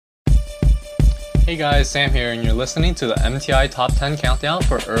Hey guys, Sam here, and you're listening to the MTI Top 10 Countdown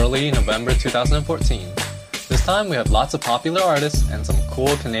for early November 2014. This time we have lots of popular artists and some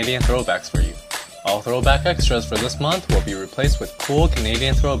cool Canadian throwbacks for you. All throwback extras for this month will be replaced with cool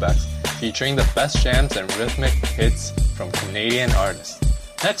Canadian throwbacks featuring the best jams and rhythmic hits from Canadian artists.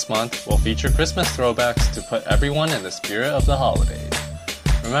 Next month, we'll feature Christmas throwbacks to put everyone in the spirit of the holidays.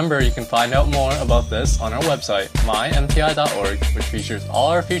 Remember, you can find out more about this on our website, mymti.org, which features all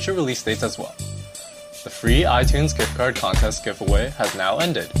our future release dates as well. The free iTunes gift card contest giveaway has now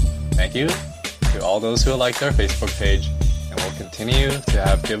ended. Thank you to all those who liked our Facebook page, and we'll continue to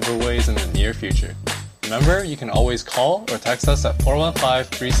have giveaways in the near future. Remember, you can always call or text us at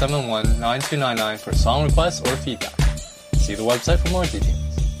 415-371-9299 for song requests or feedback. See the website for more details.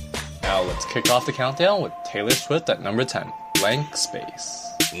 Now let's kick off the countdown with Taylor Swift at number 10, Blank Space.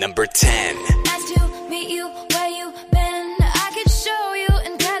 Number 10. Nice to meet you, where you been? I could show you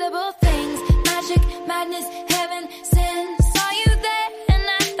incredible things. Magic, madness, heaven, sin. Saw you there and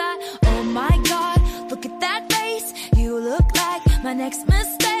I thought, oh my god, look at that face. You look like my next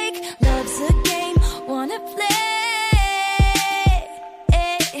mistake. Love's a game, wanna play.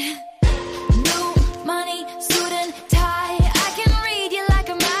 New money, suit and tie. I can read you like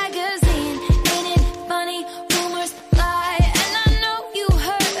a magazine. Ain't it funny? Rumors lie. And I know you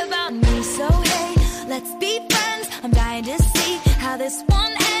heard about me. So hey, let's be friends. I'm dying to see how this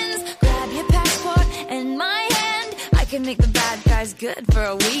one ends. Grab your passport and my hand. I can make the bad guys good for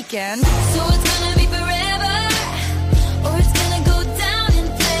a weekend. So it's gonna be forever, or it's gonna go down in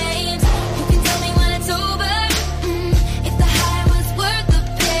flames. You can tell me when it's over, if the high was worth the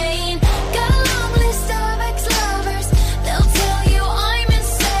pain. Got a long list of ex-lovers, they'll tell you I'm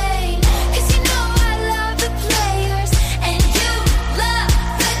insane. 'Cause you know I love the players, and you love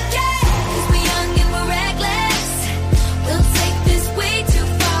the game. 'Cause we're young and we're reckless, we'll take this way too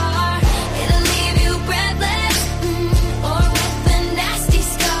far. It'll leave you breathless, or with a nasty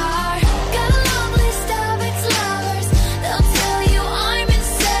scar. Got a long list of ex-lovers, they'll tell you I'm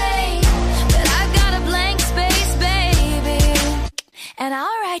insane. But I've got a blank space, baby, and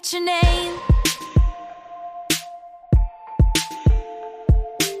I'll write your name.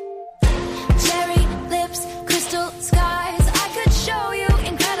 Cherry lips, crystal skies. I could show you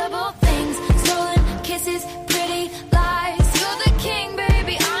incredible things. Stolen kisses, pretty lies. You're the king,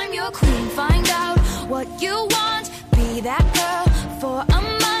 baby, I'm your queen. Find out what you want, be that girl for a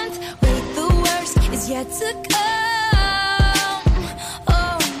month. Wait, the worst is yet to come.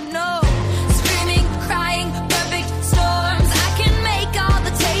 Oh no, screaming, crying, perfect storms. I can make all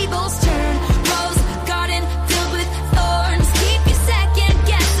the tables turn. Rose garden filled with thorns. Keep you second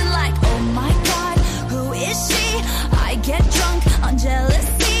guessing like, oh my god, who is she? I get drunk on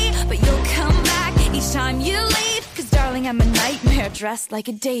jealousy, but you'll come back each time you leave. 'Cause darling, I'm a nightmare dressed like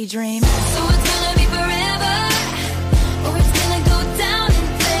a daydream. So it's gonna be forever, or it's gonna go down in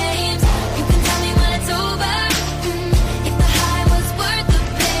flames. You can tell me when it's over, if the high was worth the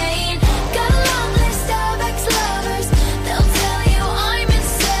pain. Got a long list of ex-lovers, they'll tell you I'm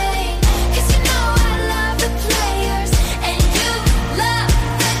insane. 'Cause you know I love the players, and you love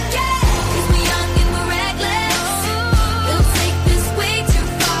the game. 'Cause we're young and we're reckless, we'll take this way too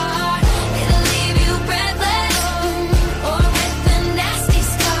far. It'll leave you breathless, or with a nasty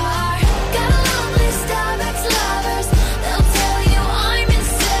scar. Got a long list of ex-lovers, they'll tell you I'm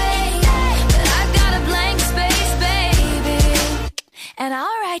insane. But I've got a blank space, baby, and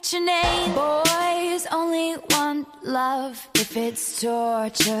I'll write your name. Boys only want love if it's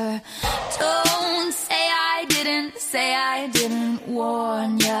torture. Don't say I didn't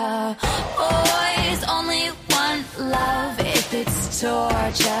warn ya. Boys only want love if it's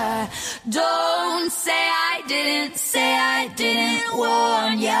torture. Don't say I didn't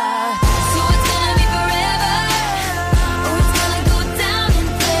warn ya. So it's gonna be forever, or it's gonna go down in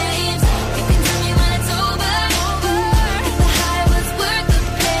flames. You can tell me when it's over, if the high was worth the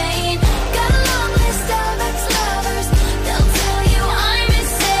pain. Got a long list of ex-lovers, they'll tell you I'm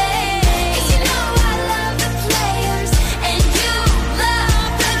insane. 'Cause you know I love the players, and you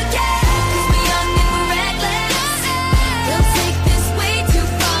love the game. 'Cause we're young and we're reckless, we'll take this way too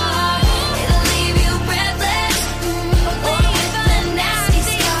far. It'll leave you breathless, or with a nasty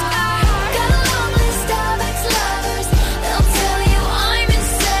scar. Got a long list of ex-lovers, they'll tell you I'm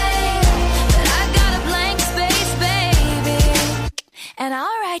insane. But I've got a blank space, baby, and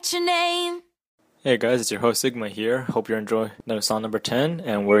I'll write your name. Hey guys, it's your host Sigma here. Hope you enjoy song number 10,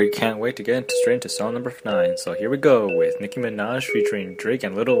 and we can't wait to get straight into song number 9. So here we go with Nicki Minaj featuring Drake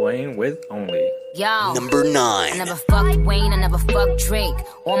and Lil Wayne with Only. Yo. Number 9. I never fucked Wayne, I never fucked Drake.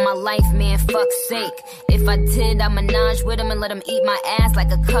 All my life, man, fuck's sake. If I did, I'd menage with him and let him eat my ass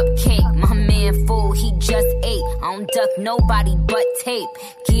like a cupcake. My man fool, he just ate. I don't duck nobody but tape.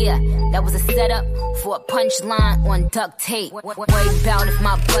 Yeah, that was a setup for a punchline on duct tape. Worry about if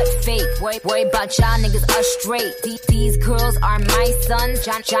my butt fake. Worry about y'all niggas are straight. These girls are my sons,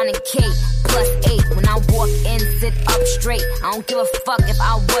 John and Kate. +8. When I walk in, sit up straight. I don't give a fuck if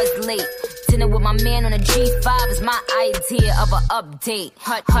I was late. Dinner with my man on a G5 is my idea of an update.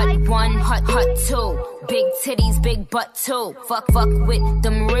 Hut 1, hut 2. Big titties, big butt 2. Fuck with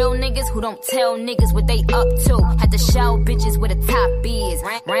them real niggas who don't tell niggas what they up to. Had to show bitches where the top is.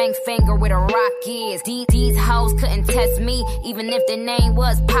 Ring finger where the rock is. These hoes couldn't test me, even if their name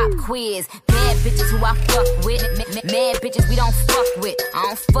was Pop Quiz. Bad bitches who I fuck with. Mad bitches we don't fuck with. I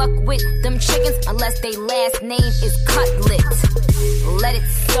don't fuck with them chickens unless they last name is Cutlet. Let it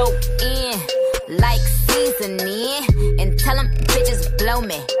soak in like seasoning and tell them bitches blow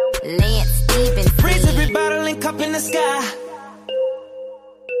me. Lance Stevens. Raise every bottle and cup in the sky.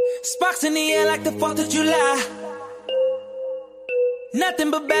 Sparks in the air like the 4th of July. Nothing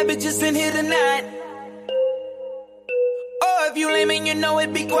but bad bitches in here tonight. Oh, if you lame and you know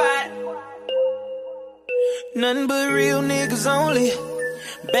it, be quiet. Nothing but real niggas only.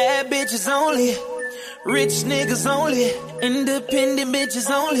 Bad bitches only. Rich niggas only. Independent bitches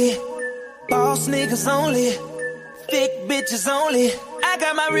only. Boss niggas only. Thick bitches only. I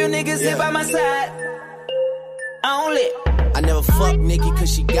got my real niggas here by my side. Only. I never fuck Nikki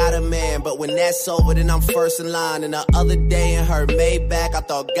cause she got a man. But when that's over, then I'm first in line. And the other day in her Maybach, I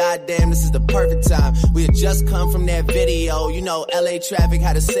thought, goddamn, this is the perfect time. We had just come from that video. You know, LA traffic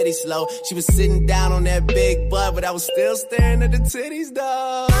had the city slow. She was sitting down on that big butt, but I was still staring at the titties,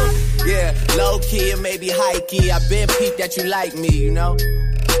 though. Yeah, low key and maybe high key. I been peeped that you like me, you know?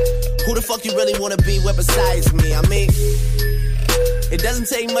 Who the fuck you really wanna be with besides me? I mean, it doesn't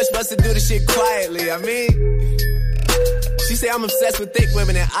take much for us to do this shit quietly. I mean, she say I'm obsessed with thick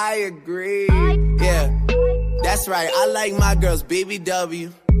women and I agree. Yeah, that's right. I like my girls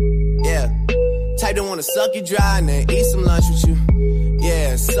BBW. Yeah, type that wanna suck you dry and then eat some lunch with you.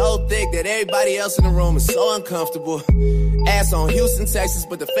 Yeah, so thick that everybody else in the room is so uncomfortable. Ass on Houston, Texas,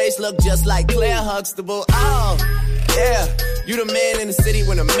 but the face look just like Claire Huxtable. Oh, yeah, you the man in the city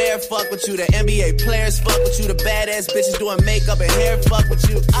when the mayor fuck with you. The NBA players fuck with you. The badass bitches doing makeup and hair fuck with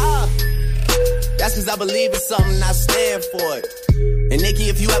you. That's cause I believe in something and I stand for it. And Nikki,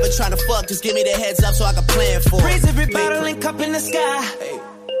 if you ever tryna fuck, just give me the heads up so I can plan for it. Raise every bottle and cup in the sky. Hey.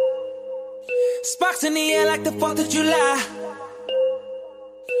 Sparks in the air like the 4th of July.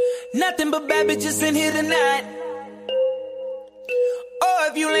 Nothing but bad bitches in here tonight. Oh,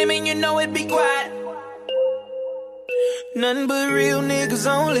 if you lame and you know it, be quiet. Nothing but real niggas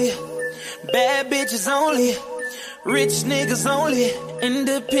only. Bad bitches only. Rich niggas only.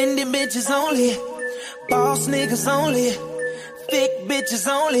 Independent bitches only. Boss niggas only. Thick bitches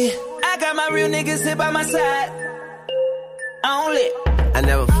only. I got my real niggas here by my side. Only. I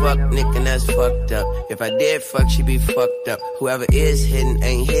never fucked Nick and that's fucked up. If I did fuck, she be fucked up. Whoever is hitting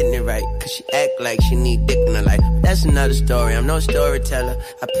ain't hitting it right. Cause she act like she need dick in her life. That's another story, I'm no storyteller.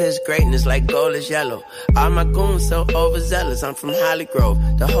 I piss greatness like gold is yellow. All my goons so overzealous. I'm from Holly Grove,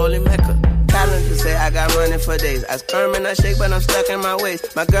 the holy Mecca. Calendar say I got running for days. I squirm and I shake, but I'm stuck in my ways.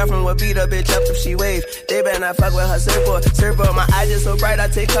 My girlfriend would beat a bitch up if she wave. They better not fuck with her surfboard. Surfboard, my eyes just so bright, I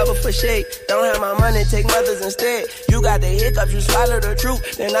take cover for shade. Don't have my money, take mothers instead. You got the hiccups, you swallow the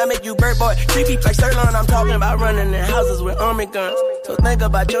truth. Then I make you bird boy. Creepy like Sirloin, I'm talking about running in houses with army guns. So think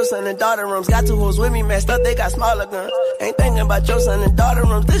about your son and daughter rooms. Got two hoes with me, messed up, they got smaller guns. Ain't thinking about your son and daughter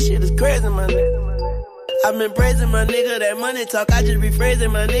rooms. This shit is crazy, my nigga. I've been praising my nigga, that money talk, I just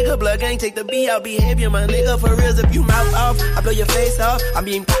rephrasing my nigga. Blood gang, take the B out behavior, my nigga. For reals, if you mouth off, I blow your face off. I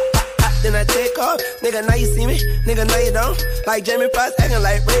mean, pop, pop, pop, then I take off. Nigga, now you see me, nigga, now you don't. Like Jamie Foxx, acting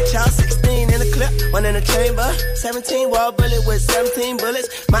like Ray Charles. 16 in the clip, 1 in the chamber. 17 wall bullet with 17 bullets.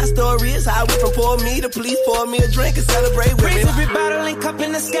 My story is how I went from poor me to police pour me a drink and celebrate with me. Raise every bottle and cup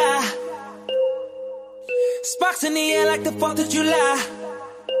in the sky. Sparks in the air like the 4th of July.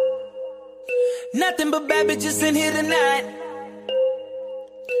 Nothing but bad bitches in here tonight.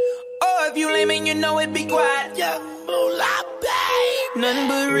 Oh, if you lame and you know it, be quiet. Young moolah, babe. Nothing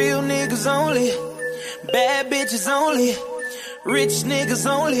but real niggas only. Bad bitches only. Rich niggas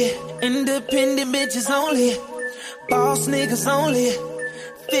only. Independent bitches only. Boss niggas only.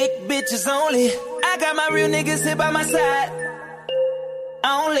 Thick bitches only. I got my real niggas here by my side.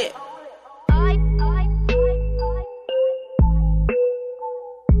 Only.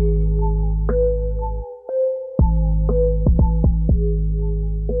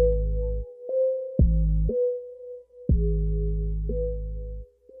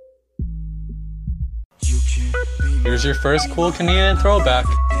 Here's your first cool Canadian throwback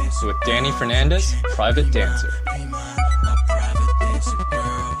with Danny Fernandez, Private Dancer.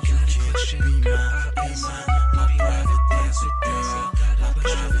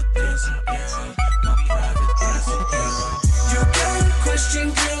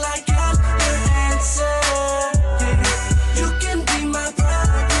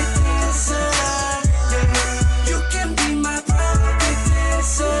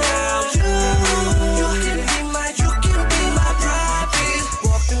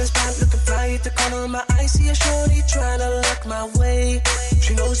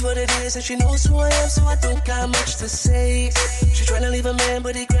 And she knows who I am, so I don't got much to say. She tryna leave a man,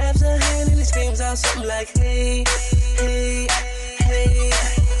 but he grabs her hand and he screams out something like, hey, hey, hey,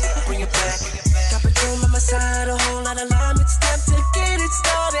 bring it back. Got Patron on my side, a whole lot of lime. It's time to get it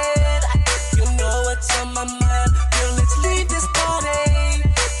started. You know what's on my mind, girl, let's leave this party.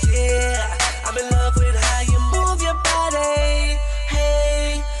 Yeah, I'm in love with how you move your body.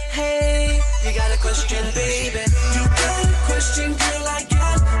 Hey, hey, you got a question, baby. You got a question, girl, I got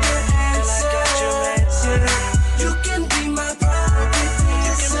you can be my private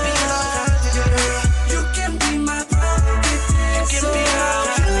dancer. You can be my private dancer.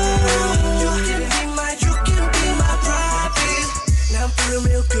 You can be my private. Now I'm feeling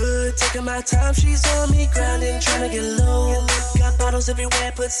real good, taking my time. She's on me, grinding, trying to get low. Got bottles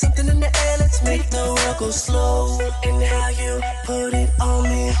everywhere, put something in the air. Let's make the world go slow. And how you put it on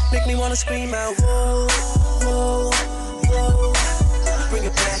me, make me wanna scream out, whoa, whoa, whoa. Bring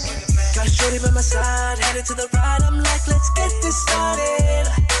it back. Got shorty by my side, headed to the right. I'm like, let's get this started.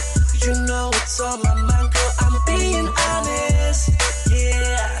 You know it's on my mind, girl, I'm being honest.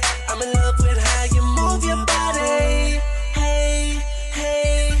 Yeah, I'm in love with how you move your body. Hey,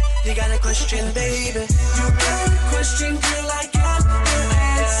 hey, you got a question, baby. You got a question, girl, I got your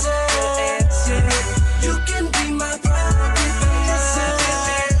answer. You can be my private dancer.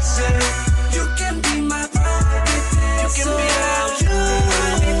 You can be my private dancer. You can be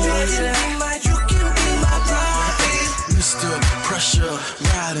Mr. Pressure,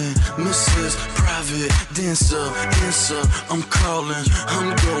 riding, Mrs. Private Dancer, answer, I'm calling,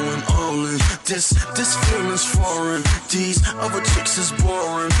 I'm going all in. This feeling's foreign, these other chicks is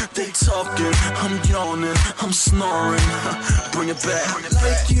boring. They talking, I'm yawning, I'm snoring. Bring it back.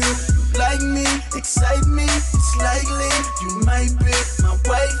 Like you, like me, excite me. It's likely you might be my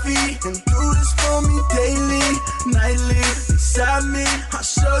wifey and do this for me daily, nightly. Beside me, I'll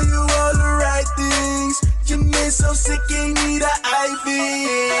show you all the right things. You made so sick, ain't need a IV.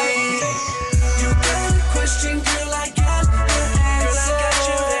 You got a question, girl, I got your answer. Girl, I got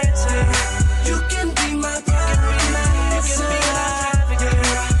your answer. You can be my private dancer.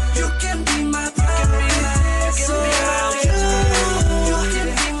 You can be my private dancer. You can be my private dancer. You can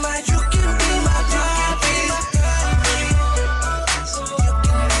be my private dancer. You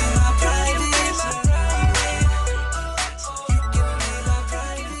can be my private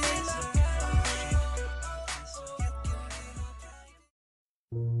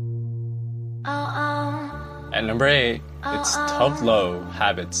At number 8, it's Tough Low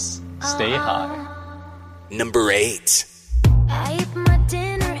Habits. Stay High. Number 8. I eat my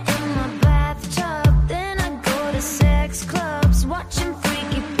dinner in my bathtub, then I go to sex clubs, watching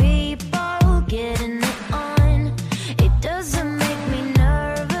freaky people getting it on. It doesn't make me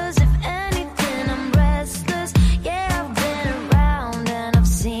nervous, if anything I'm restless. Yeah, I've been around and I've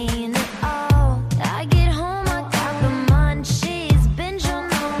seen it all. I get home, I got the munchies, binge on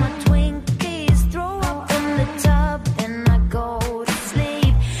all my Twinkies, throw up in the tub, then I go to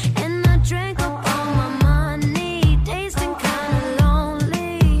sleep. And I drank up all my money, days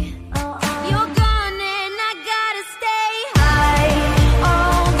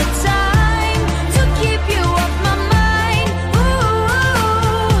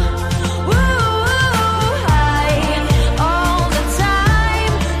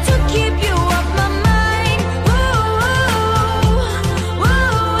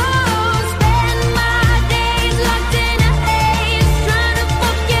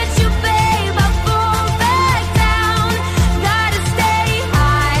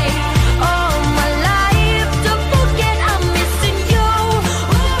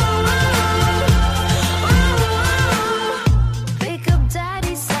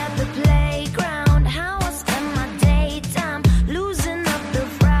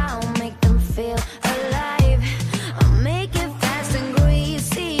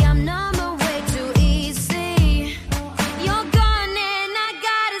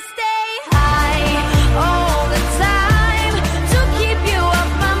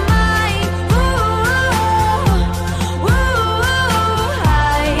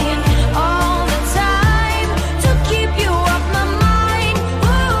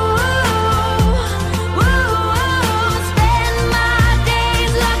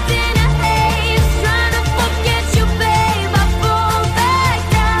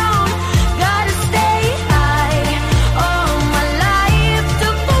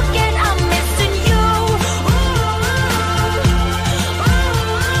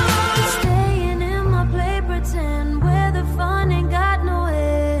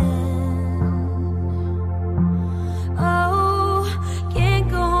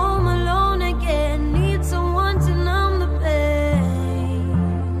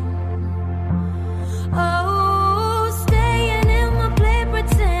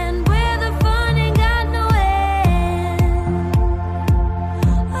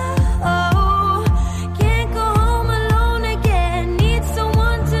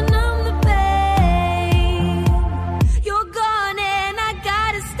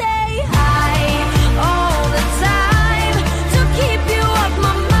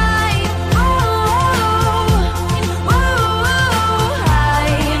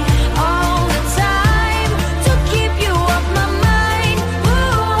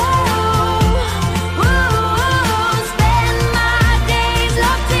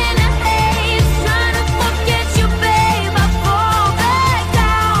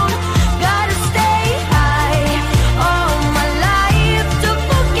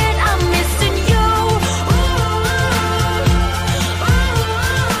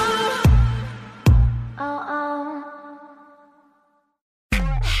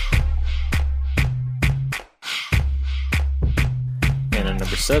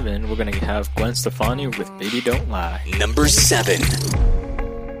 7, we're gonna have Gwen Stefani with Baby Don't Lie. Number 7.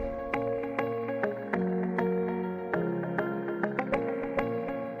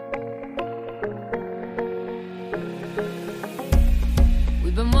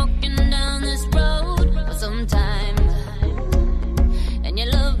 We've been walking down this road for some time, and you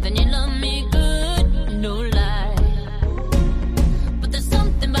love me good, no lie. But there's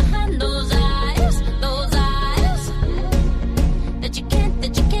something behind those eyes that you can't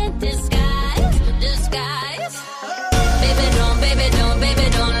disguise. Baby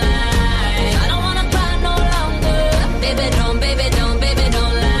don't lie. I don't wanna cry no longer. Baby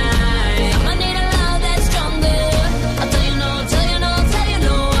don't lie. I'ma need a love that's stronger. I'll tell you no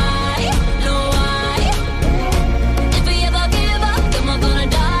why. If we ever give up, then we're gonna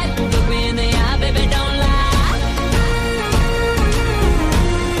die. Look me in the eye, baby don't lie.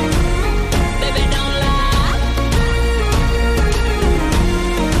 Baby don't lie.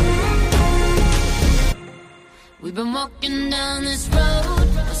 We've been walking down this road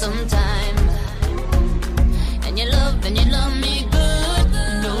for some time, and you love me good,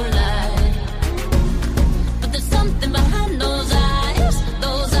 no lie. But there's something behind those eyes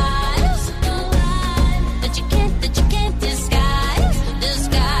that you can't disguise.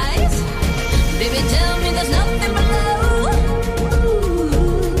 Baby, tell me there's nothing below.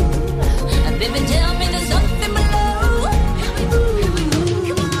 Baby, tell me there's nothing below.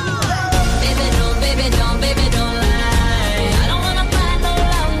 Baby don't lie. I don't wanna cry no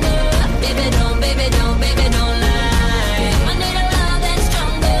longer. Baby don't lie. I need a love that's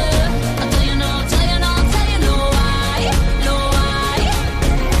stronger. I'll tell you no why.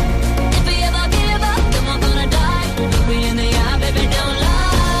 If we ever give up, then we're gonna die. Look me in the eye, baby don't lie.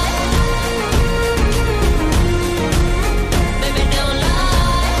 Baby don't lie.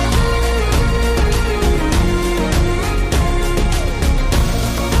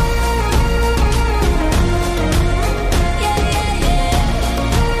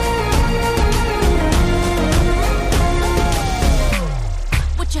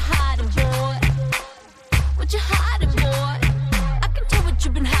 What you hiding, boy? What you hiding, boy? I can tell what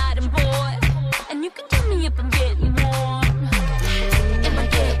you've been hiding, boy. And you can tell me if I'm getting warm. Am I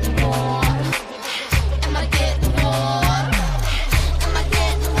getting warm? Am I getting warm? Am I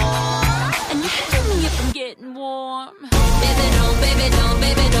getting warm? And you can tell me if I'm getting warm. Baby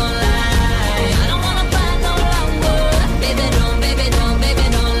don't lie. I don't wanna cry no longer. Baby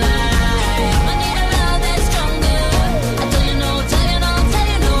don't lie. I need a love that's stronger. I'll tell you no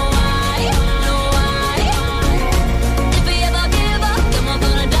why. If we ever give up, then we're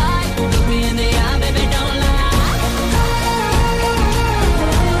gonna die. Look me in the eye, baby don't lie.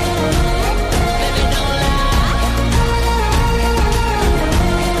 Baby don't lie.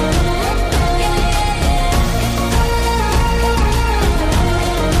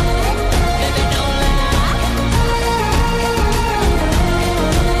 Baby don't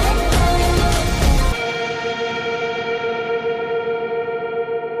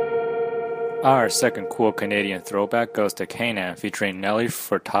Our second cool Canadian throwback goes to Kanan featuring Nelly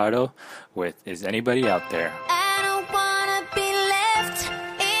Furtado with Is Anybody Out There? I don't wanna be left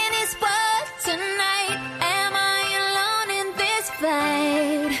in this world tonight. Am I alone in this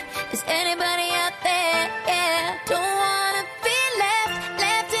fight? Is anybody out there? Yeah. Don't wanna be left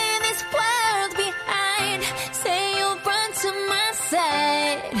in this world behind. Say you'll run to my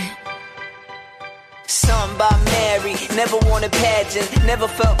side. Something about Mary, never won a pageant, never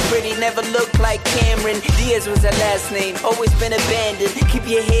felt pretty, never looked like Cameron. Diaz was her last name, always been abandoned. Keep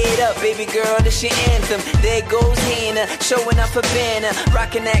your head up, baby girl, this your anthem. There goes Hannah, showing up a banner,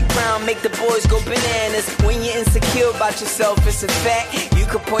 rocking that crown, make the boys go bananas. When you're insecure about yourself, it's a fact. You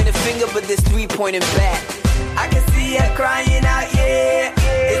could point a finger, but there's 3 pointing back. I can see her crying out, yeah.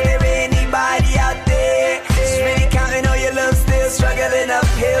 Is there anybody out there? She's really counting on your love, still struggling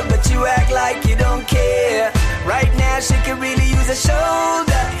uphill, but you act like you don't care. Right now she could really use a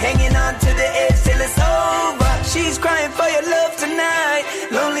shoulder, hanging on to the edge till it's over. She's crying for your love tonight,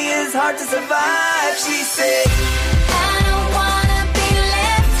 lonely is hard to survive. She said, I don't wanna be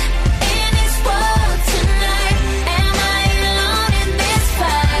left in this world tonight. Am I alone in this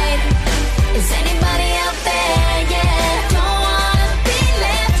fight? Is anybody out there? Yeah. Don't wanna be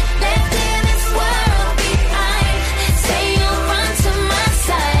left in this world behind. Say you'll run to my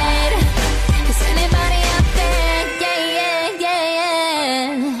side. Is anybody out there? Yeah.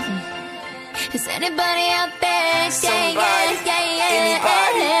 Is anybody out there? Somebody,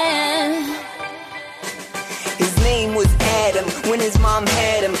 anybody. His name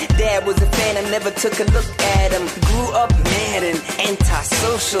had him. Dad was a fan and never took a look at him. Grew up mad and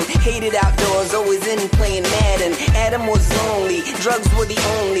antisocial. Hated outdoors, always in playing Madden. Adam was lonely, drugs were the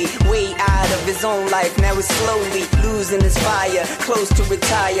only way out of his own life. Now he's slowly losing his fire, close to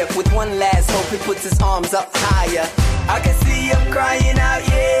retire. With one last hope, he puts his arms up higher. I can see him crying out,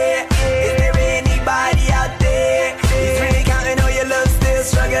 yeah. Is there anybody out there? He's really counting all your love, still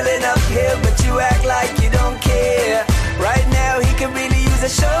struggling uphill, but you act like you don't care. Right now he could really use a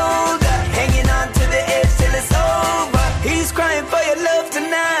shoulder, hanging on to the edge till it's over. He's crying for your love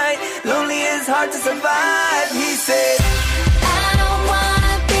tonight. Lonely is hard to survive. He said, I don't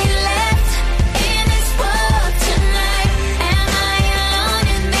wanna be left in this world tonight. Am I alone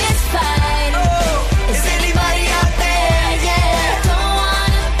in this fight? oh, is anybody out there? Yeah, don't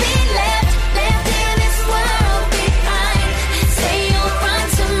wanna be left in this world behind. Say you'll run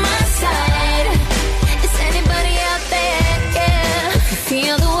to my side. Is anybody out there? Yeah, if you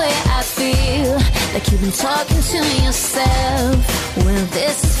feel the way I feel, like you've been talking to yourself. Well,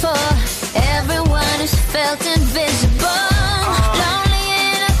 this is for everyone who's felt invisible. Lonely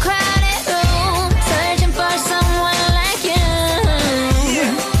in a crowded room, searching for someone like you.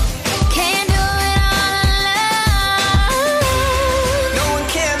 Can't do it all alone. No one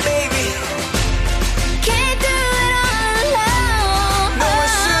can, baby. Can't do it all alone. No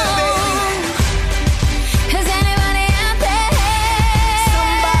one should, baby. Is anybody out there?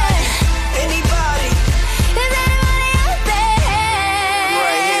 Somebody, anybody. Is anybody out there?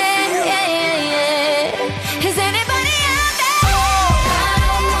 Right here for you. Yeah. Is anybody out there? I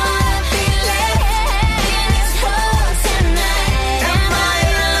don't wanna be left in this world tonight. Am I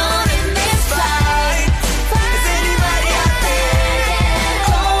alone in this fight? Is anybody out there?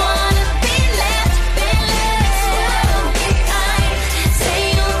 Don't wanna be left in this world behind. Say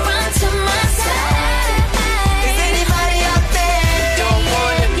you'll run to my side. Is anybody out there? Don't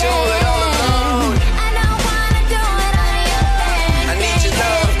wanna do it all alone. I don't wanna do it on your own. I need your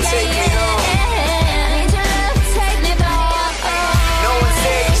love, take me home. I need your love, take me back. No one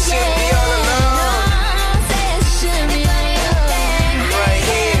said you should be all alone. No one said it should be on your own. Right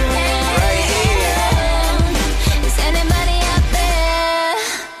here, right here. Is anybody out there?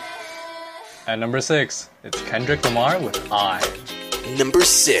 At number 6, it's Kendrick Lamar with I. Number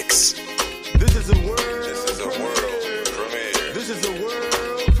 6. This is a world premiere. This is a world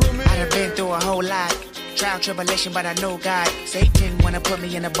premiere. I done been through a whole lot. Trial, tribulation, but I know God. Satan wanna put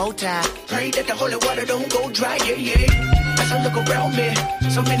me in a bow tie. Pray that the holy water don't go dry, yeah. As I look around me,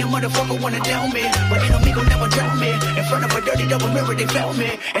 so many motherfuckers wanna down me. But enemy gon' never drown me. In front of a dirty double mirror, they found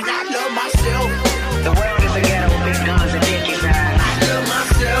me. And I love myself. The world is a ghetto, big guns and dick inside. I love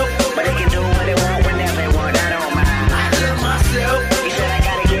myself. But they can do what they want whenever they want, I don't mind. I love myself. He said I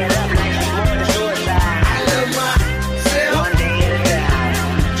gotta get up, like it's more than suicide. I love myself. One day at a time,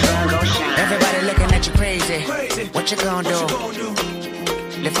 sun gon' shine. Everybody looking at you crazy. What you gonna do?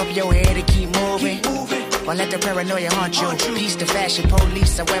 Lift up your head and keep moving. Or let the paranoia haunt you. Peace to fashion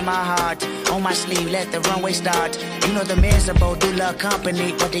police, I wear my heart on my sleeve, let the runway start. You know the miserable do love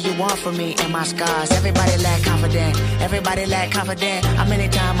company. What do you want from me and my scars? Everybody lack confident. Everybody lack confident. How many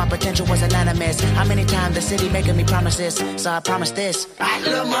times my potential was anonymous? How many times the city making me promises? So I promise this. I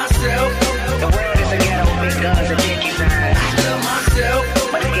love myself. The world is a ghetto, big guns and dick inside. I love myself.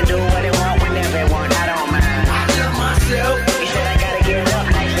 But they can do what they want whenever they want, I don't mind. I love myself. He said I gotta get up,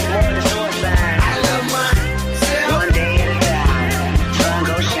 like it's more than suicide. I love myself. One day at a time, sun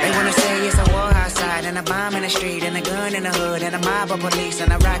gon' shine. They wanna say it's a war outside, and a bomb in the street, and a gun in the hood, and a mob of police,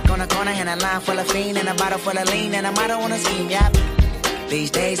 and a rock on the corner, and a line full of fiend, and a bottle full of lean, and a motto on a scheme, yep.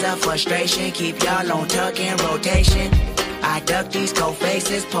 These days of frustration keep y'all on tuck in rotation. I duck these cold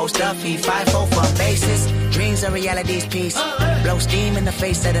faces, post up, feed 5-4 for bases. Dreams are reality's piece. Blow steam in the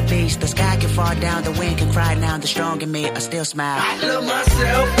face of the beast. The sky can fall down, the wind can cry now. The strong in me, I still smile. I love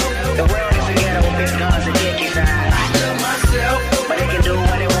myself. The world is a ghetto, big guns and dick inside. I love myself. But they can do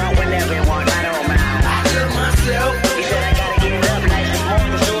what they want whenever they want, I don't mind. I love myself. He said I gotta get up, like it's more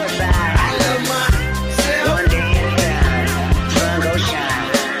than suicide. I love myself. One day at a time, sun gon' shine.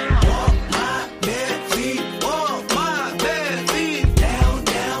 Walk my bare feet, walk my bare feet. Down,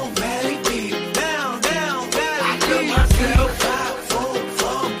 down, valley deep. Down, down, valley deep. I love myself.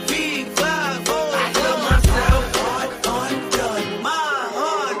 5-4, feet, 5-4. I love myself. Heart undone, my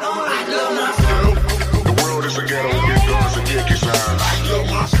heart on. I love myself. The world is a ghetto, big guns and dick inside.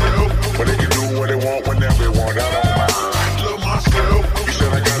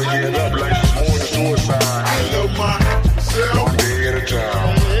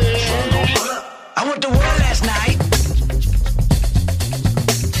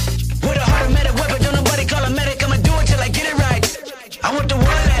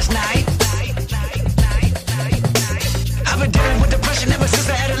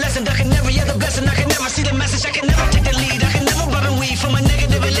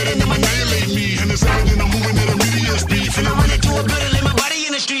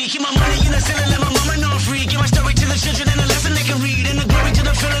 street. Keep my money in the ceiling, let my mama know I'm free. Give my story to the children and a lesson they can read. And the glory to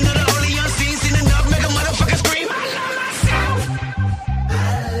the feeling of the holy unseen. Seen enough, make a motherfucker scream. I love myself.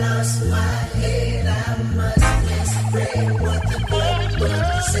 I lost my head, I must misread what the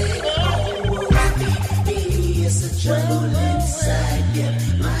blood say. Oh, it's a jungle inside, yeah.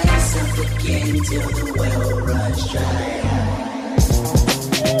 Might suffocate till the well runs dry.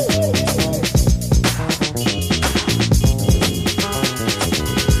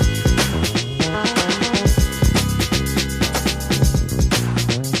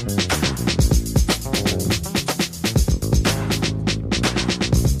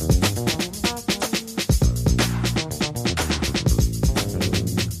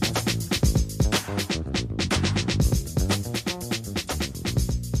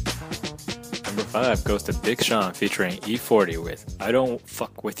 Number 5 goes to Big Sean featuring E40 with I Don't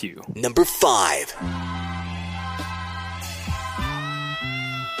Fuck With You. Number 5.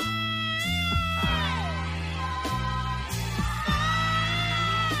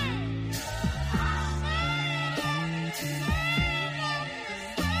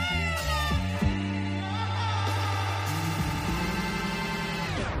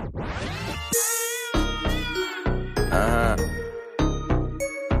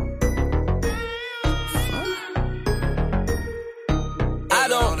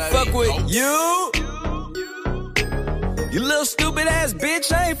 Fuck with you. You little stupid ass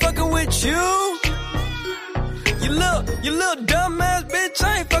bitch, I ain't fucking with you. You little dumb ass bitch,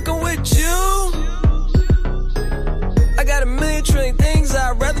 I ain't fucking with you. I got a million trillion things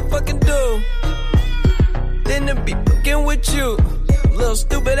I'd rather fucking do than to be fucking with you. Little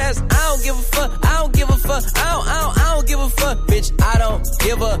stupid ass, I don't give a fuck, I don't give a fuck, I don't give a fuck, bitch. I don't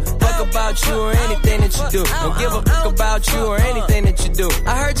give a fuck about you or anything that you do. Don't give a fuck about you or anything that you do.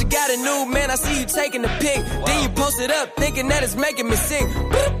 I heard you got a new man, I see you taking the pic. Then you post it up, thinking that it's making me sick.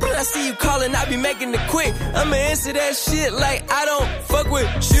 I see you calling, I be making it quick. I'ma answer that shit like I don't fuck with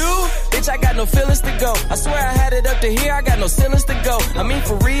you. Bitch, I got no feelings to go. I swear I had it up to here, I got no ceilings to go. I mean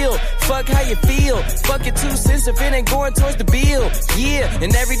for real, fuck how you feel. Fuck it 2 cents if it ain't going towards the bill. Yeah,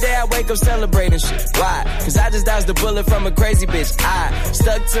 and every day I wake up celebrating shit. Why? Cause I just dodged a bullet from a crazy bitch. I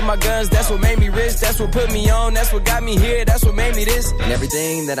stuck to my guns, that's what made me rich. That's what put me on, that's what got me here. That's what made me this. And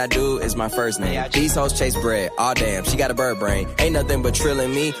everything that I do is my first name. These hoes chase bread, aw damn, she got a bird brain. Ain't nothing but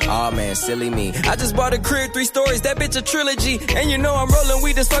trilling me, aw man, silly me. I just bought a crib, 3 stories, that bitch a trilogy. And you know I'm rolling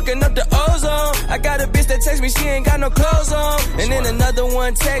weed, just fucking up the ozone. I got a bitch that text me, she ain't got no clothes on. And then another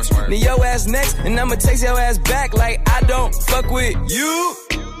one text me, your ass next. And I'ma text your ass back like I don't fuck with you.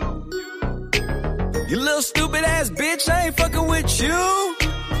 You little stupid ass bitch, I ain't fucking with you.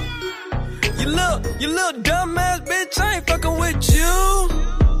 You little dumb ass bitch, I ain't fucking with you.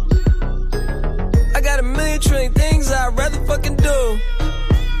 I got a million trillion things I'd rather fucking do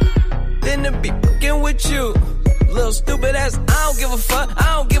than to be fucking with you. Little stupid ass, I don't give a fuck,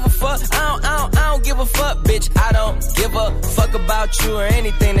 I don't give a fuck, I don't give a fuck, bitch. I don't give a fuck about you or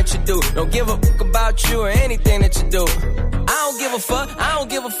anything that you do. Don't give a fuck about you or anything that you do. I don't give a fuck, I don't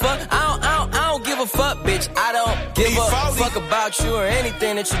give a fuck, I don't give a fuck, bitch. I don't give a fuck about you or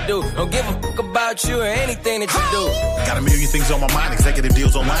anything that you do. Don't give a fuck about you or anything that you do. Got a million things on my mind, executive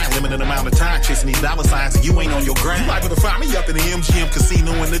deals online, limited amount of time, chasing these dollar signs, and you ain't on your grind. You liable to find me up in the MGM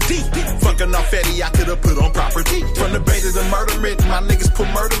casino in the D. Fucking off Eddie, I could've put on property. From the bay to the murder myth, my niggas put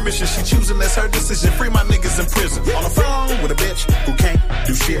murder mission. She choosing, that's her decision. Free my niggas in prison. On the phone with a bitch who can't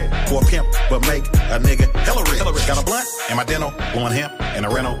do shit for a pimp, but make a nigga hella rich. Got a blunt in my dental, blowing hemp in a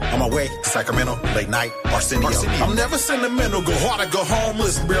rental. On my way to Sacramento, late night, Arsenio. I'm never sentimental, go hard or go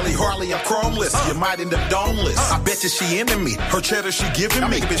homeless. Barely hardly, I'm chromeless. You might end up domeless. I bet you she into me. Her cheddar she giving me. I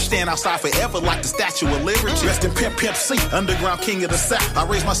make a bitch stand outside forever like the Statue of Liberty. Rest in Pimp C, underground king of the South. I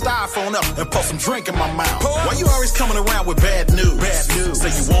raise my styrofoam up and pour some drink in my mouth. Why you always coming around with bad news? Say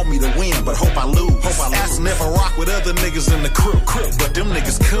you want me to win, but hope I lose. Asking if I rock with other niggas in the crew. But them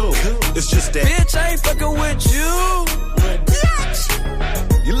niggas cool. It's just that bitch, I ain't fucking with you.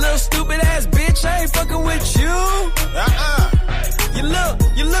 Bitch. You little stupid ass bitch, I ain't fucking with you.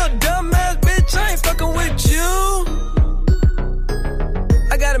 You little dumb ass bitch, I ain't fucking with you.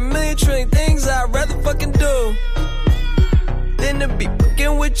 I got a million trillion things I'd rather fucking do than to be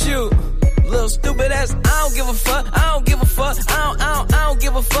fucking with you. Little stupid ass, I don't give a fuck, I don't give a fuck, I don't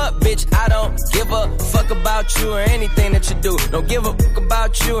give a fuck, bitch. I don't give a fuck about you or anything that you do. Don't give a fuck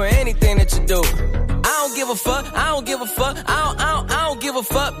about you or anything that you do. I I don't give a fuck, I don't give a fuck, I don't give a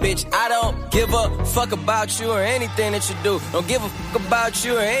fuck, bitch. I don't give a fuck about you or anything that you do. Don't give a fuck about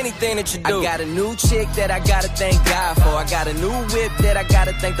you or anything that you do. I got a new chick that I gotta thank God for. I got a new whip that I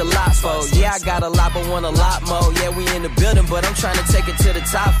gotta thank the lot for. Yeah, I got a lot, but want a lot more. Yeah, we in the building, but I'm trying to take it to the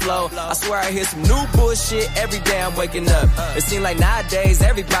top floor. I swear I hear some new bullshit every day I'm waking up. It seems like nowadays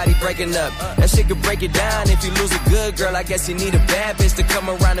everybody breaking up. That shit could break it down. If you lose a good girl, I guess you need a bad bitch to come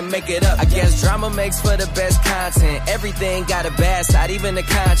around and make it up. I guess drama makes for the best content. Everything got a bad side, even the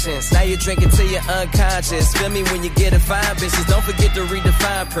conscience. Now you're drinking till you're unconscious. Feel me when you get a fine bitches. Don't forget to read the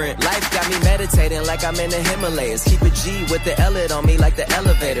fine print. Life got me meditating like I'm in the Himalayas. Keep a G with the L on me like the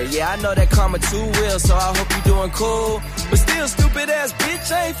elevator. Yeah, I know that karma too real, so I hope you doing cool. But still, stupid ass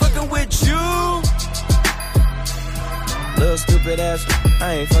bitch, I ain't fucking with you. Little stupid ass,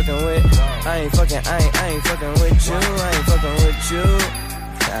 I ain't fucking with you. I ain't fucking with you. I ain't fucking with you.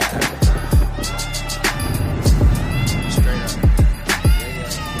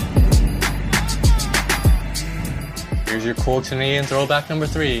 Here's your cool Canadian throwback number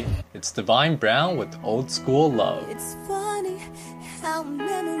 3. It's Divine Brown with Old School Love. It's funny how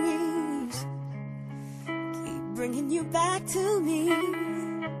memories keep bringing you back to me.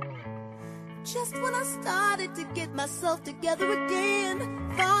 Just when I started to get myself together again,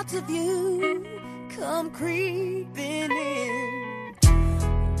 thoughts of you come creeping in.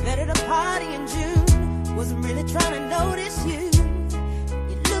 Met at a party in June, wasn't really trying to notice you.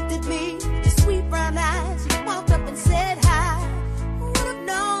 You looked at me, your sweet brown eyes, you walked up and said hi. Would have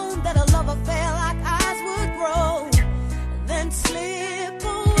known that a love affair like ours would grow, then slip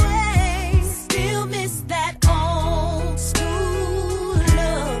away. Still miss that old school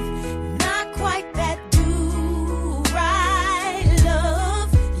love, not quite that do-right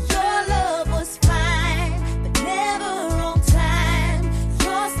love. Your love was fine, but never on time.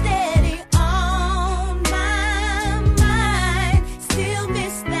 You're steady on my mind. Still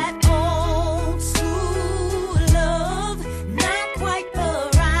miss that old school love, not quite the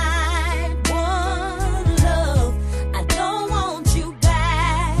right one, love. I don't want you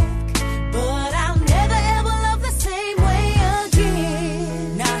back, but I'll never ever love the same way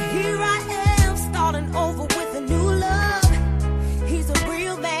again. Now here I am, starting over with a new love. He's a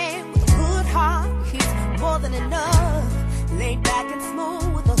real man with a good heart, he's more than enough. Laid back and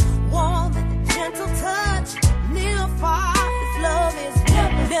smooth with a warm and gentle touch. Near or far, his love is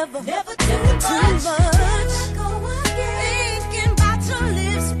never too much. Thinking about your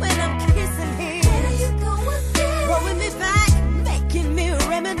lips when I'm kissing him. Throwing me back, making me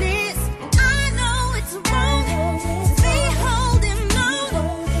reminisce. I know it's wrong to be holding on.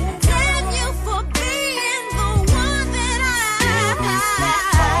 Damn you for being the one that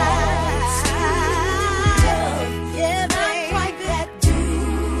yeah, not quite that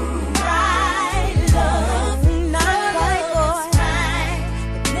do-right love. Not quite, boy.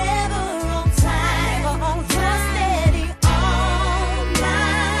 But never on time. Just steady on my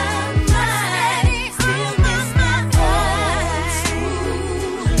mind. Still miss my old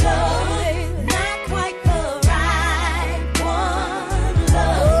school love. Not quite the right one,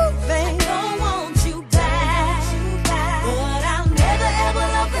 love. I don't want you back, but I'll never ever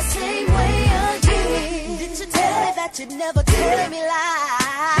love the same way again. Didn't you tell me that you'd never tell me lies?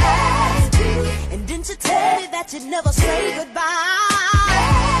 And didn't you tell me that you'd never say goodbye?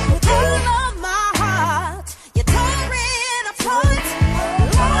 With all of my heart, you tore it apart.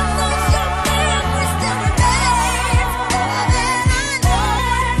 Lord knows your memory still remains. More than I know,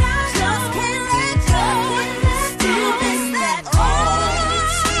 just can't let go. Still miss that old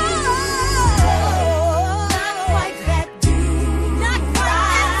school. Not quite that not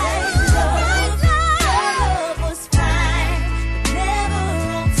right love. Love was fine, but never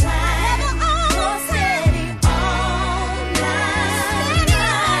on time. You're steady on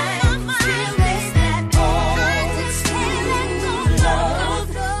my mind. Still miss that old school love.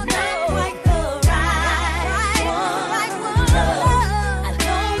 Not quite the right one, love. I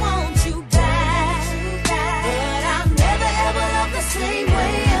don't want you back, but I'll never ever love the same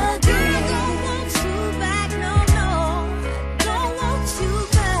way again. Don't want you back, no. Don't want you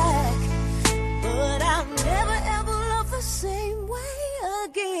back, but I'll never ever love the same way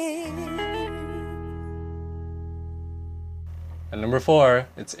again. And number 4,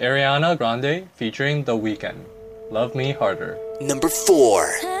 it's Ariana Grande featuring The Weeknd. Love Me Harder. Number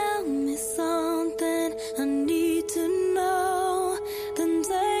 4. Tell me something I need to know. Then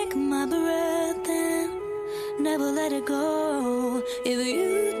take my breath and never let it go. If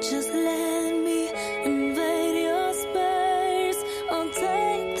you just let me invade your space, I'll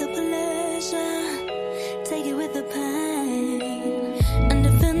take the pleasure, take it with the pain. And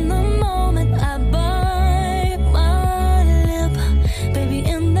if in the moment I burn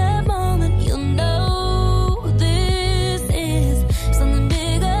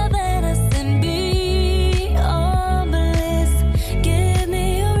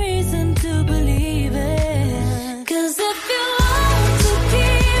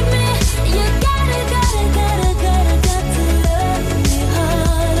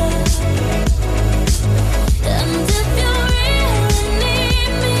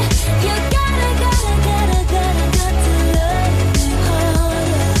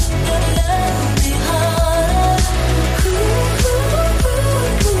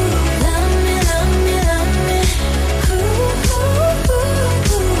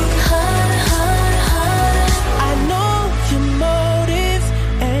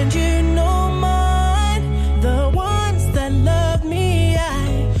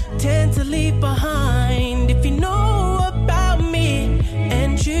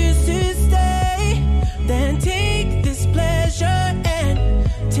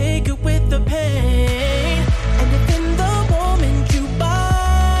take it with the pain. And if in the moment you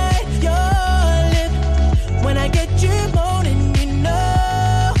bite your lip, when I get you moaning, you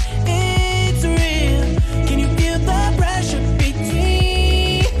know it's real. Can you feel the pressure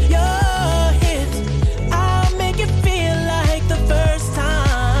between your hips? I'll make it feel like the first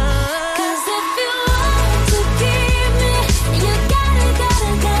time. 'Cause if you want to keep me, you gotta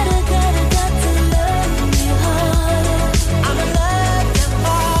to love me harder. I'ma love you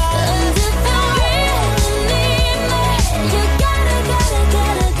hard. And if you really need me, you gotta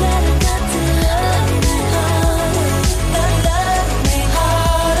to love me harder. Love me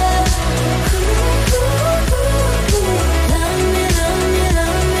harder. Love me, love me,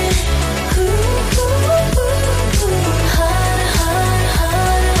 love me. Harder, harder,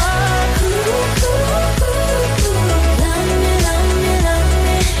 harder. Love me, love me, love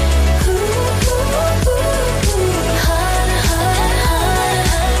me. Harder, harder,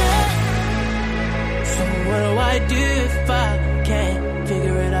 harder. So what do I do if I can't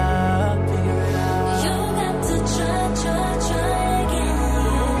figure it out? You got to try again.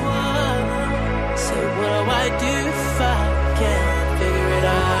 So what do I do if I can't figure it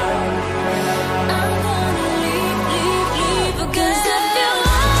out? I'm gonna leave. Because if you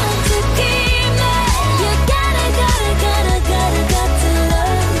want to keep me, you gotta to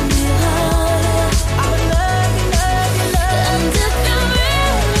love me harder. I'ma love you, love you, love And if you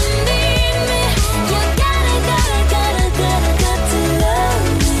really need me, you gotta to love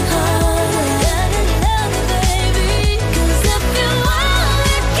me harder. Gotta love me, baby. 'Cause if you want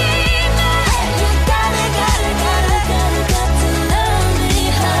to keep me, you gotta to love me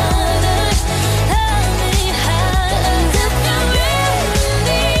harder. Love me harder. And if you really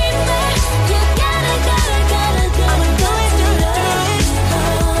need me, you gotta to love me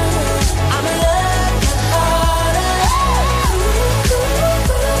harder. I'ma love you harder.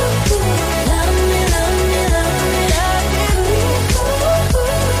 Love me, love me, love me.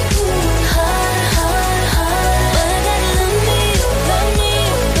 Harder, harder, harder. But I gotta love me, baby.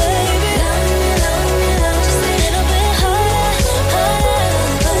 Love me, love me, love me. Just a little bit harder, harder.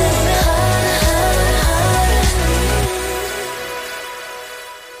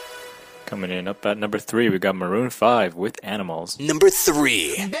 Coming in up at number 3, we got Maroon 5 with Animals. Number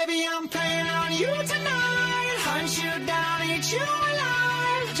 3. Baby, I'm playing on you tonight. Hunt you down, eat you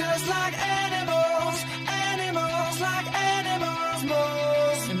alive. Just like animals, animals, like animals,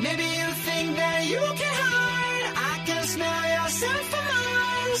 moles. And maybe you think that you can hide. I can smell yourself for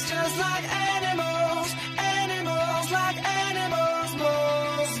miles. Just like animals, animals, like animals,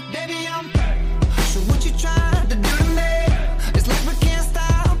 moles. Baby, I'm so what you trying to do to me? It's like we can't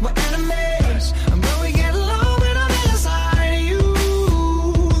stop, we're enemies. And when we get low, when I'm inside of you,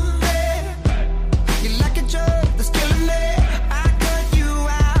 hey, you're like a drug that's killing me. I cut you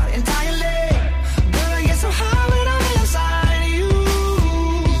out entirely. But I get so high when I'm inside of you.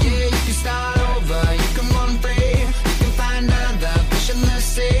 Yeah, you can start over, you can run free. You can find other fish in the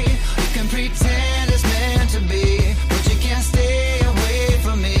sea. You can pretend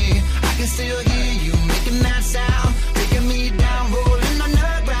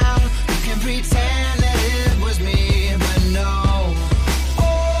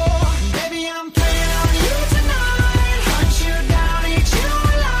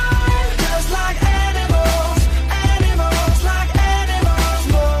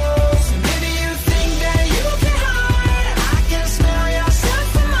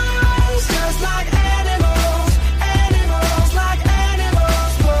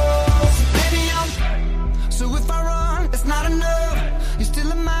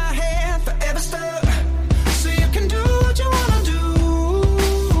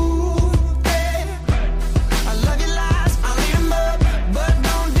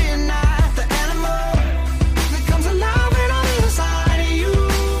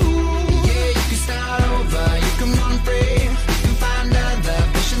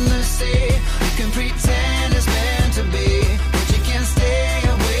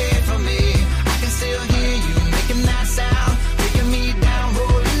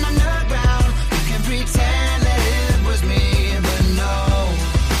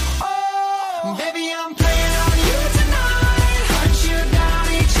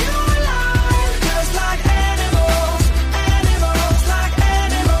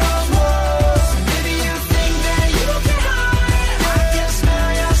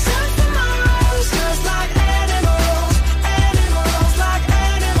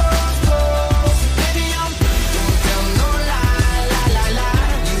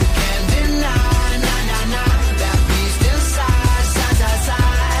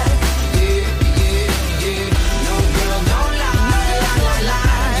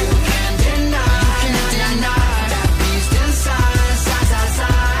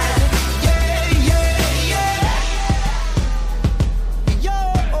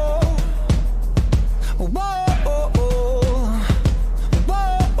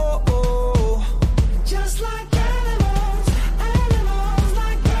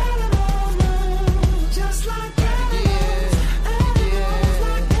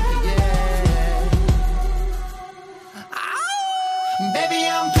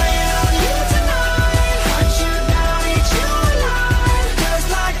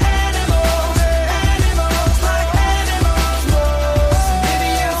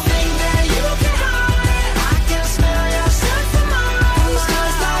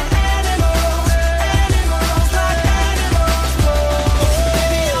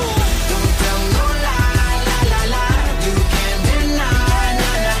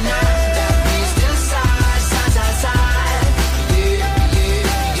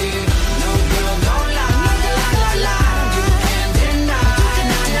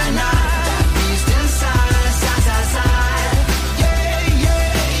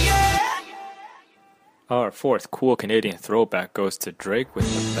fourth cool Canadian throwback goes to Drake with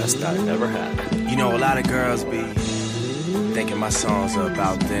The Best I've Ever Had. You know, a lot of girls be thinking my songs are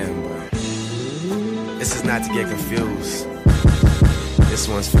about them, but this is not to get confused. This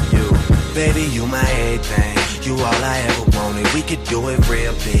one's for you. Baby, you my everything. You all I ever wanted. We could do it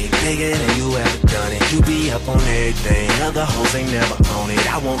real big, bigger than you ever done it. You be up on everything. Other hoes ain't never on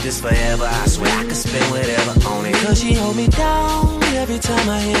it. I want this forever. I swear I could spend whatever on it. Cause she hold me down every time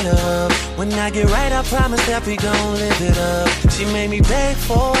I hit up. When I get right, I promise that we gon' live it up. She made me beg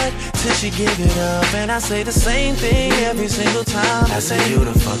for it till she give it up. And I say the same thing every single time. I say you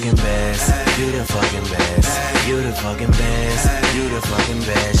the fucking best. You the fucking best. You the fucking best. You the fucking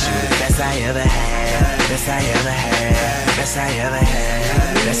best. You the best I ever had. Best I ever had. Best I ever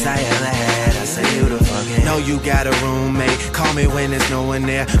had. Best I ever had. I say you the fucking. Know you got a roommate. Call me when there's no one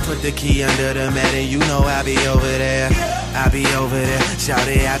there. Put the key under the mat and you know I'll be over there. I be over there. Shout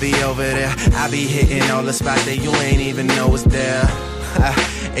it, I be over there. I be hitting all the spots that you ain't even know is there.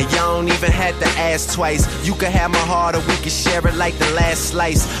 And y'all don't even have to ask twice. You could have my heart or we could share it like the last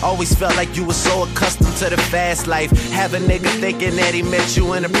slice. Always felt like you were so accustomed to the fast life. Have a nigga thinking that he met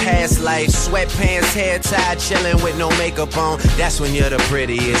you in a past life. Sweatpants, hair tied, chilling with no makeup on. That's when you're the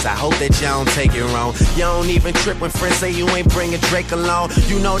prettiest. I hope that y'all don't take it wrong. You don't even trip when friends say you ain't bringing Drake along.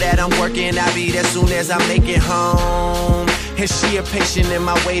 You know that I'm working, I'll be there soon as I make it home. And she a patient in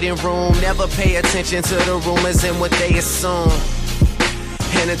my waiting room. Never pay attention to the rumors and what they assume.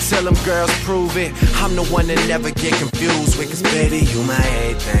 And until them girls prove it, I'm the one that never get confused with. Cause baby, you my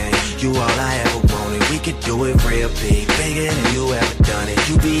everything. You all I ever wanted. We could do it real big, bigger than you ever done it.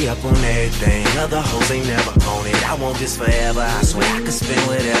 You be up on everything. Other hoes ain't never on it. I want this forever. I swear I could spend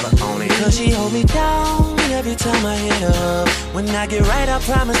whatever on it. Cause she hold me down every time I hit up. When I get right, I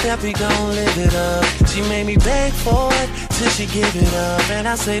promise that we gon' live it up. She made me beg for it till she give it up. And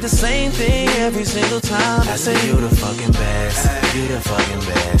I say the same thing every single time. I say you the fucking best. You the fucking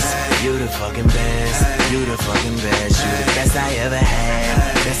best. You the fucking best. You the fucking best. You the best I ever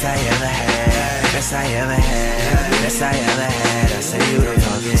had. Best I ever had. Best I ever had. Best I ever had. I say you the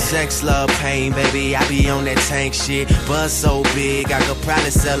fucking sex, love, pain, baby. I be on that tank shit. Buzz so big, I could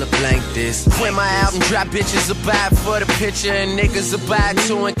probably sell a blank this. When my album drop, bitches will buy it for the picture, and niggas will buy it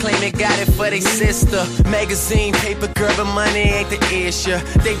too and claim they got it for they sister. Magazine, paper, girl, but money ain't the issue.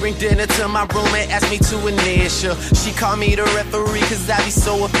 They bring dinner to my room and ask me to initial. She call me the referee cause I be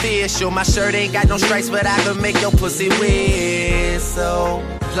so official. My shirt ain't got no stripes, but I can make your pussy whistle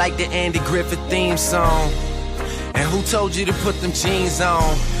like the Andy Griffith theme song. And who told you to put them jeans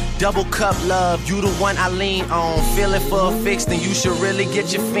on? Double cup love, you the one I lean on. Feeling for a fix, then you should really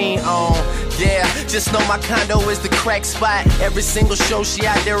get your fiend on. Yeah, just know my condo is the crack spot. Every single show she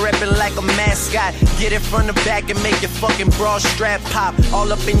out there reppin' like a mascot. Get it from the back and make your fucking bra strap pop.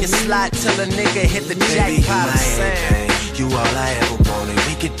 All up in your slot till a nigga hit the jackpot. You all I ever wanted.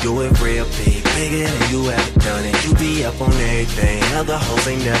 We could do it real big, bigger than you ever done it. You be up on everything. Other hoes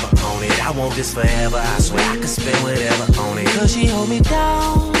ain't never on it. I want this forever. I swear I could spend whatever on it. Cause she hold me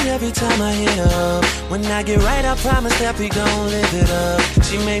down every time I hit up. When I get right, I promise that we gon' live it up.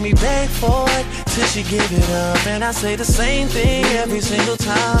 She made me beg for it till she give it up. And I say the same thing every single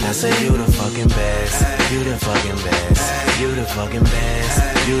time. I say you the fucking best. You the fucking best. You the fucking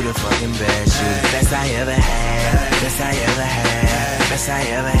best. You the fucking best. You the best I ever had. Best I ever had. Best I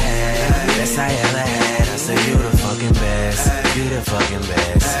ever had. Best I ever had. I say you the fucking best. You the fucking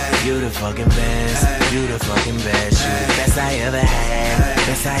best. You the fucking best. You the fucking best. You the best I ever had.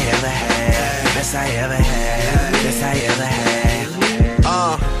 Best I ever had. Best I ever had. Best I ever had.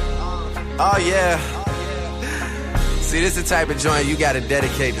 Oh yeah. See, this is the type of joint you gotta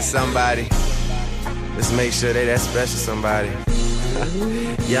dedicate to somebody. Let's make sure they that special somebody.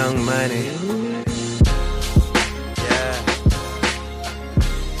 Young Money.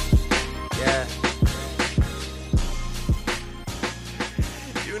 Yeah.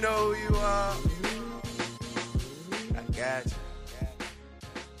 You know who you are. I got you.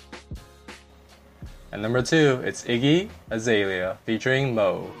 At number 2, it's Iggy Azalea featuring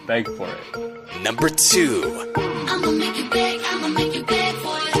Mo, Beg For It. Number 2. I'ma make you beg, I'ma make you beg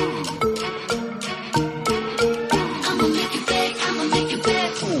for it. I'ma make you beg, I'ma make you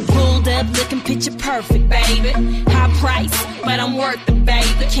beg for it. Pulled up looking picture perfect, baby. High price, but I'm worth it,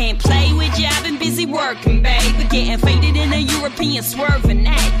 baby. Can't play with you, I've been busy working, baby. Getting faded in a European swerving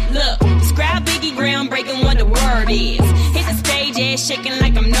act. Look, describe Biggie groundbreaking what the word is. Hit the stage, ass shaking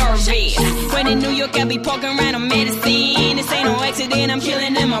like I'm nervous. When in New York, I be poking around on medicine. This ain't no accident, I'm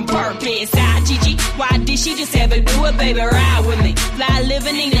killing them on purpose. Gigi, why did she just ever do it, baby? Ride with me. Fly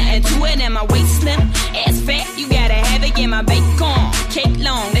living, ain't nothing to it, and my waist slim. Ass fat, you gotta have it. Get my bacon, cake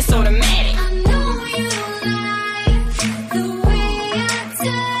long, that's automatic. I know you know.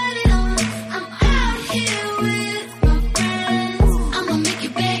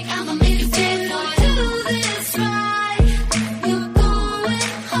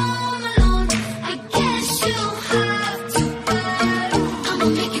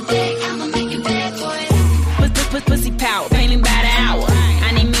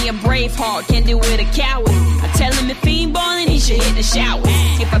 Braveheart, can't deal with a coward. I tell him if he ain't ballin', he should hit the shower.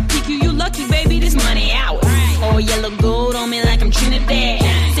 If I pick you, you lucky, baby, this money ours. All yellow gold on me like I'm Trinidad.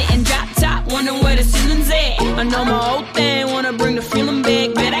 Sitting drop top, wondering where the ceiling's at. I know my old thing, wanna bring the feeling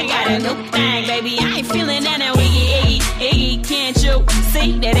back, but I got a new thing, baby. I ain't feeling that now, Iggy, can't you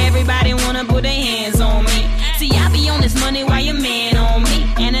see that everybody wanna put their hands on me? See, I be on this money while your man on me,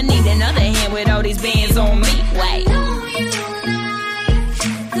 and I need another hand with all these bands on me. Wait.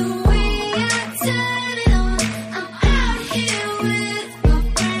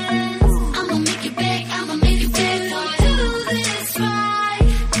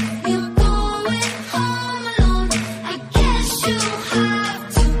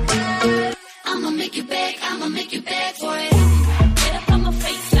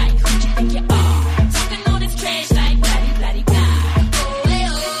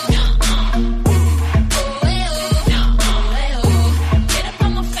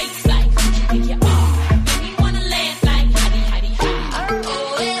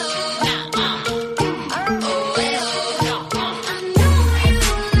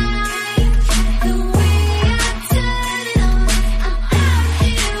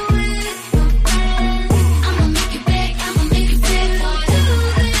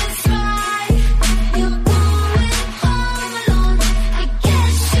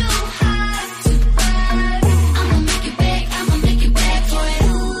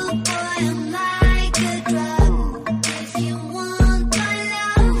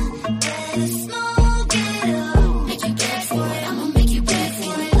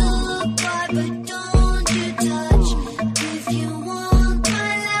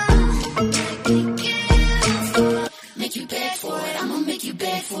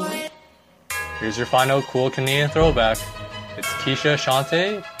 Here's your final cool Canadian throwback. It's Keisha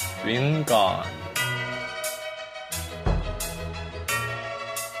Shante, Been Gone.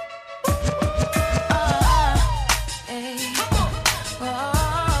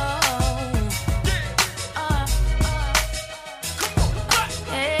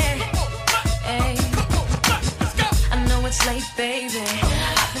 I know it's late, baby.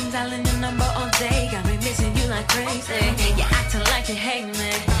 I've been dialing your number all day. Got me missing you like crazy. You're acting like you hate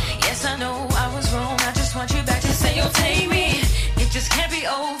me. Yes, I know I was wrong. I just want you back to say you'll take me. It just can't be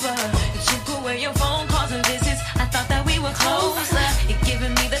over. You took away your phone calls and visits. I thought that we were closer. You're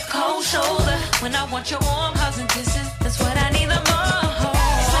giving me the cold shoulder when I want your warm hugs and kisses. That's what I need the most.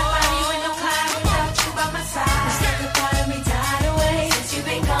 It's like riding with no cloud without you by my side. It's like a part of me died away since you've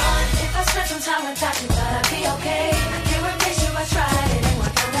been gone. If I spent some time without you, thought I'd be okay. I can't replace you. I tried it ain't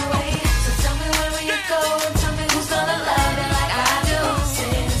working that way. So tell me where will you go and tell me who's gonna love it like I do.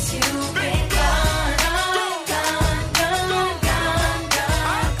 Since you've been gone,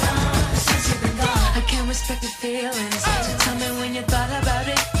 since you've been gone, I can't respect the feelings. So tell me when you thought about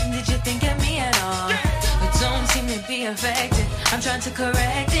it, and did you think of me at all? But don't seem to be affected. I'm trying to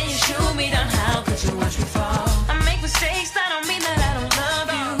correct it. You shoot me down, how could you watch me fall? I make mistakes, that don't mean that I don't love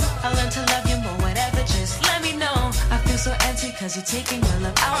you. I learn to love you more, whatever, just let me know. I feel so empty cause you're taking your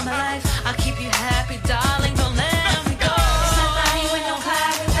love out of my life. I'll keep you happy, darling, don't let me go. It's like riding with no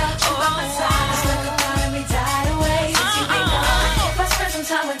cloud without you by my side. It's like a part of me died away since you've been gone. If I spend some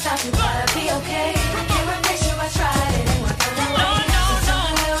time without you, thought I'd be okay. I can't replace you, I tried it ain't working that way. So tell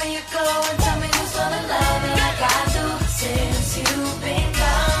me where will you go and tell me who's gonna love it like I do. Since you've been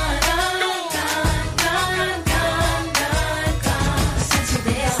gone, since you've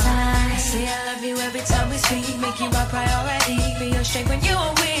been gone. I say I love you every time we speak. Make you my priority, be your strength when you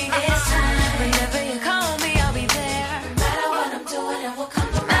are weak. It's time, whenever you call me, I'll be there. No matter what I'm doing, I will come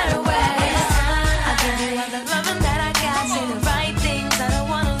no matter where. It's time, I give you all the loving that I got. Say the right things, I don't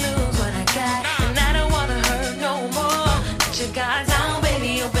wanna lose what I got. And I don't wanna hurt no more. Put your guard down,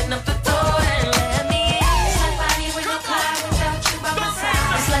 baby, open up the door and let me in. It's like riding with no cloud without you by my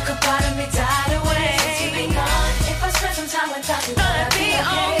side. It's like a part of me died away since you've been gone. If I spend some time without you, thought I'd be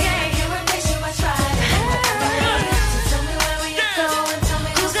okay. I can't replace you, I tried. So tell me where will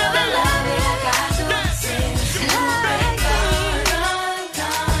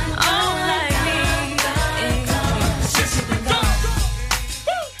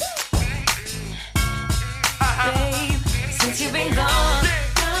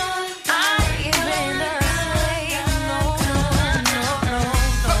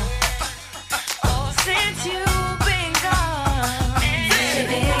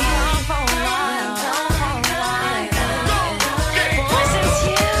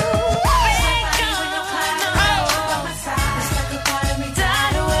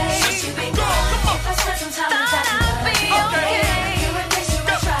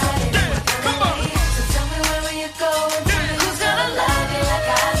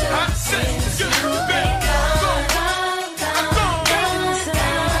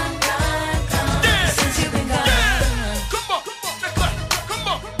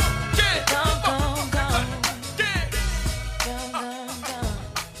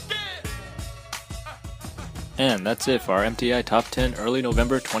And that's it for our MTI Top 10 Early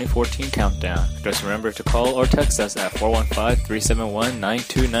November 2014 countdown. Just remember to call or text us at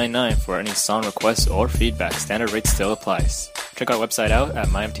 415-371-9299 for any song requests or feedback. Standard rate still applies. Check our website out at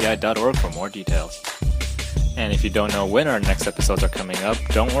mymti.org for more details. And if you don't know when our next episodes are coming up,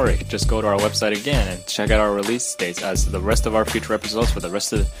 don't worry. Just go to our website again and check out our release dates, as the rest of our future episodes for the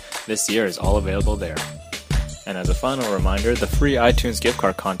rest of this year is all available there. And as a final reminder, the free iTunes gift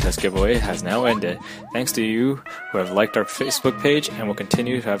card contest giveaway has now ended, thanks to you who have liked our Facebook page and will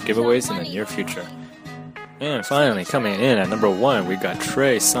continue to have giveaways in the near future. And finally, coming in at number 1, we got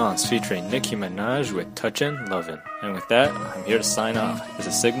Trey Songz featuring Nicki Minaj with Touchin' Lovin'. And with that, I'm here to sign off. This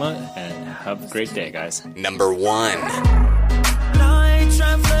is Sigma, and have a great day, guys. Number 1. No, I ain't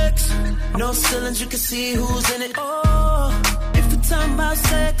tryna flex. No ceilings, you can see who's in it. Oh, if we're talking about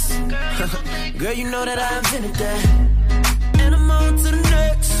sex, girl, you know that I invented that. And I'm on to the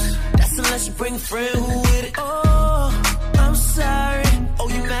next. That's unless you bring a friend who with it. Oh, I'm sorry. Oh,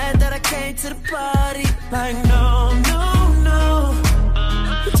 you mad that I came to the party? Like, no, no, no.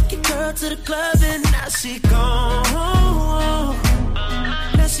 You took your girl to the club and now she gone.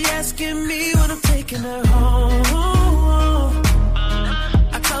 Now she asking me when I'm taking her home.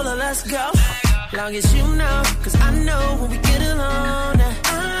 I told her let's go, long as you know, cause I know when we get alone. Now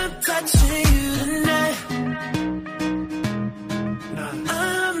I'm touching you tonight.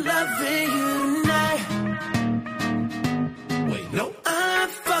 I'm loving you tonight. Wait, no, I'm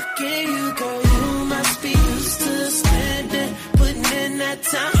fucking you, girl. You must be used to spending, putting in that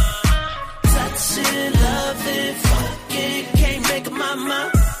time. Touching, loving, fucking, can't make up my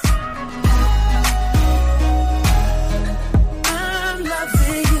mind. I'm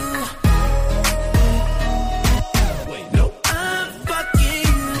loving you. Wait, no, I'm fucking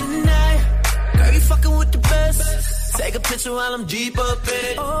you tonight. Girl, you fucking with the best. Take a picture while I'm deep up in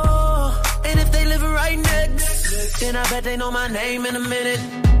it. Oh, and if they living right next, then I bet they know my name in a minute.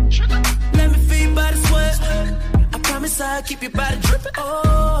 Let me feel your body sweat. I promise I'll keep your body dripping.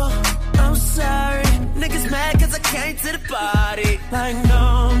 Oh, I'm sorry. Niggas mad cause I came to the party. Like,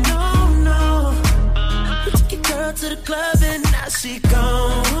 no, no, no. You took your girl to the club and now she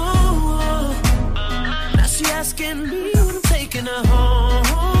gone. Now she asking me when I'm taking her home.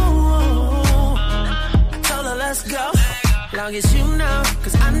 I told her let's go, long as you know,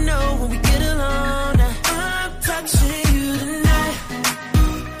 cause I know when we get alone. Now I'm touching you tonight.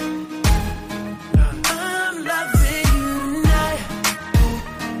 I'm loving you tonight.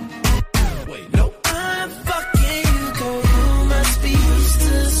 Wait, no, I'm fucking you, girl. You must be used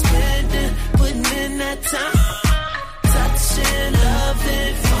to spending, putting in that time. Touching,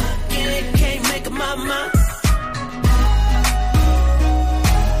 loving, fucking, can't make up my mind.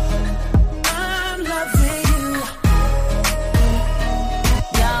 I'm loving you.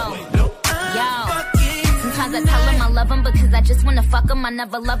 Sometimes I tell him I love him because I just wanna fuck him. I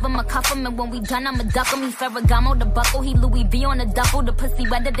never love him or cuff him, and when we done, I'ma duck him. He Ferragamo the buckle, he Louis V on the duffel. The pussy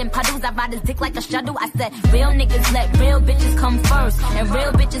wetter than puddles, I ride his dick like a shuttle. I said, real niggas let real bitches come first, and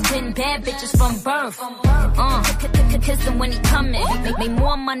real bitches been bad bitches from birth. Kiss him when he coming. Made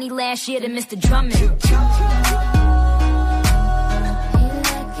more money last year than Mr. Drummond.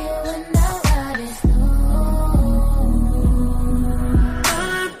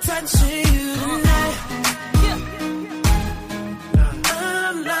 I'm touching you tonight.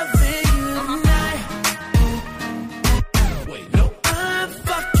 I'm loving you tonight. Wait, no, I'm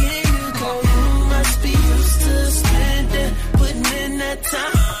fucking you, girl. You must be used to spending, putting in that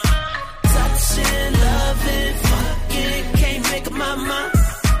time. Touching, loving, fucking, can't make up my mind.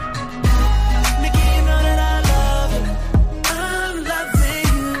 Nigga, you know that I love you. I'm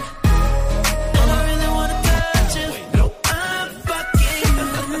loving you. And I really wanna touch you. Wait, no, I'm fucking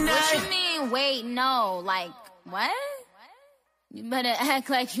you tonight. What you mean, wait, no? Like, what? You better act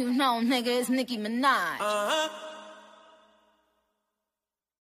like you know, nigga, it's Nicki Minaj.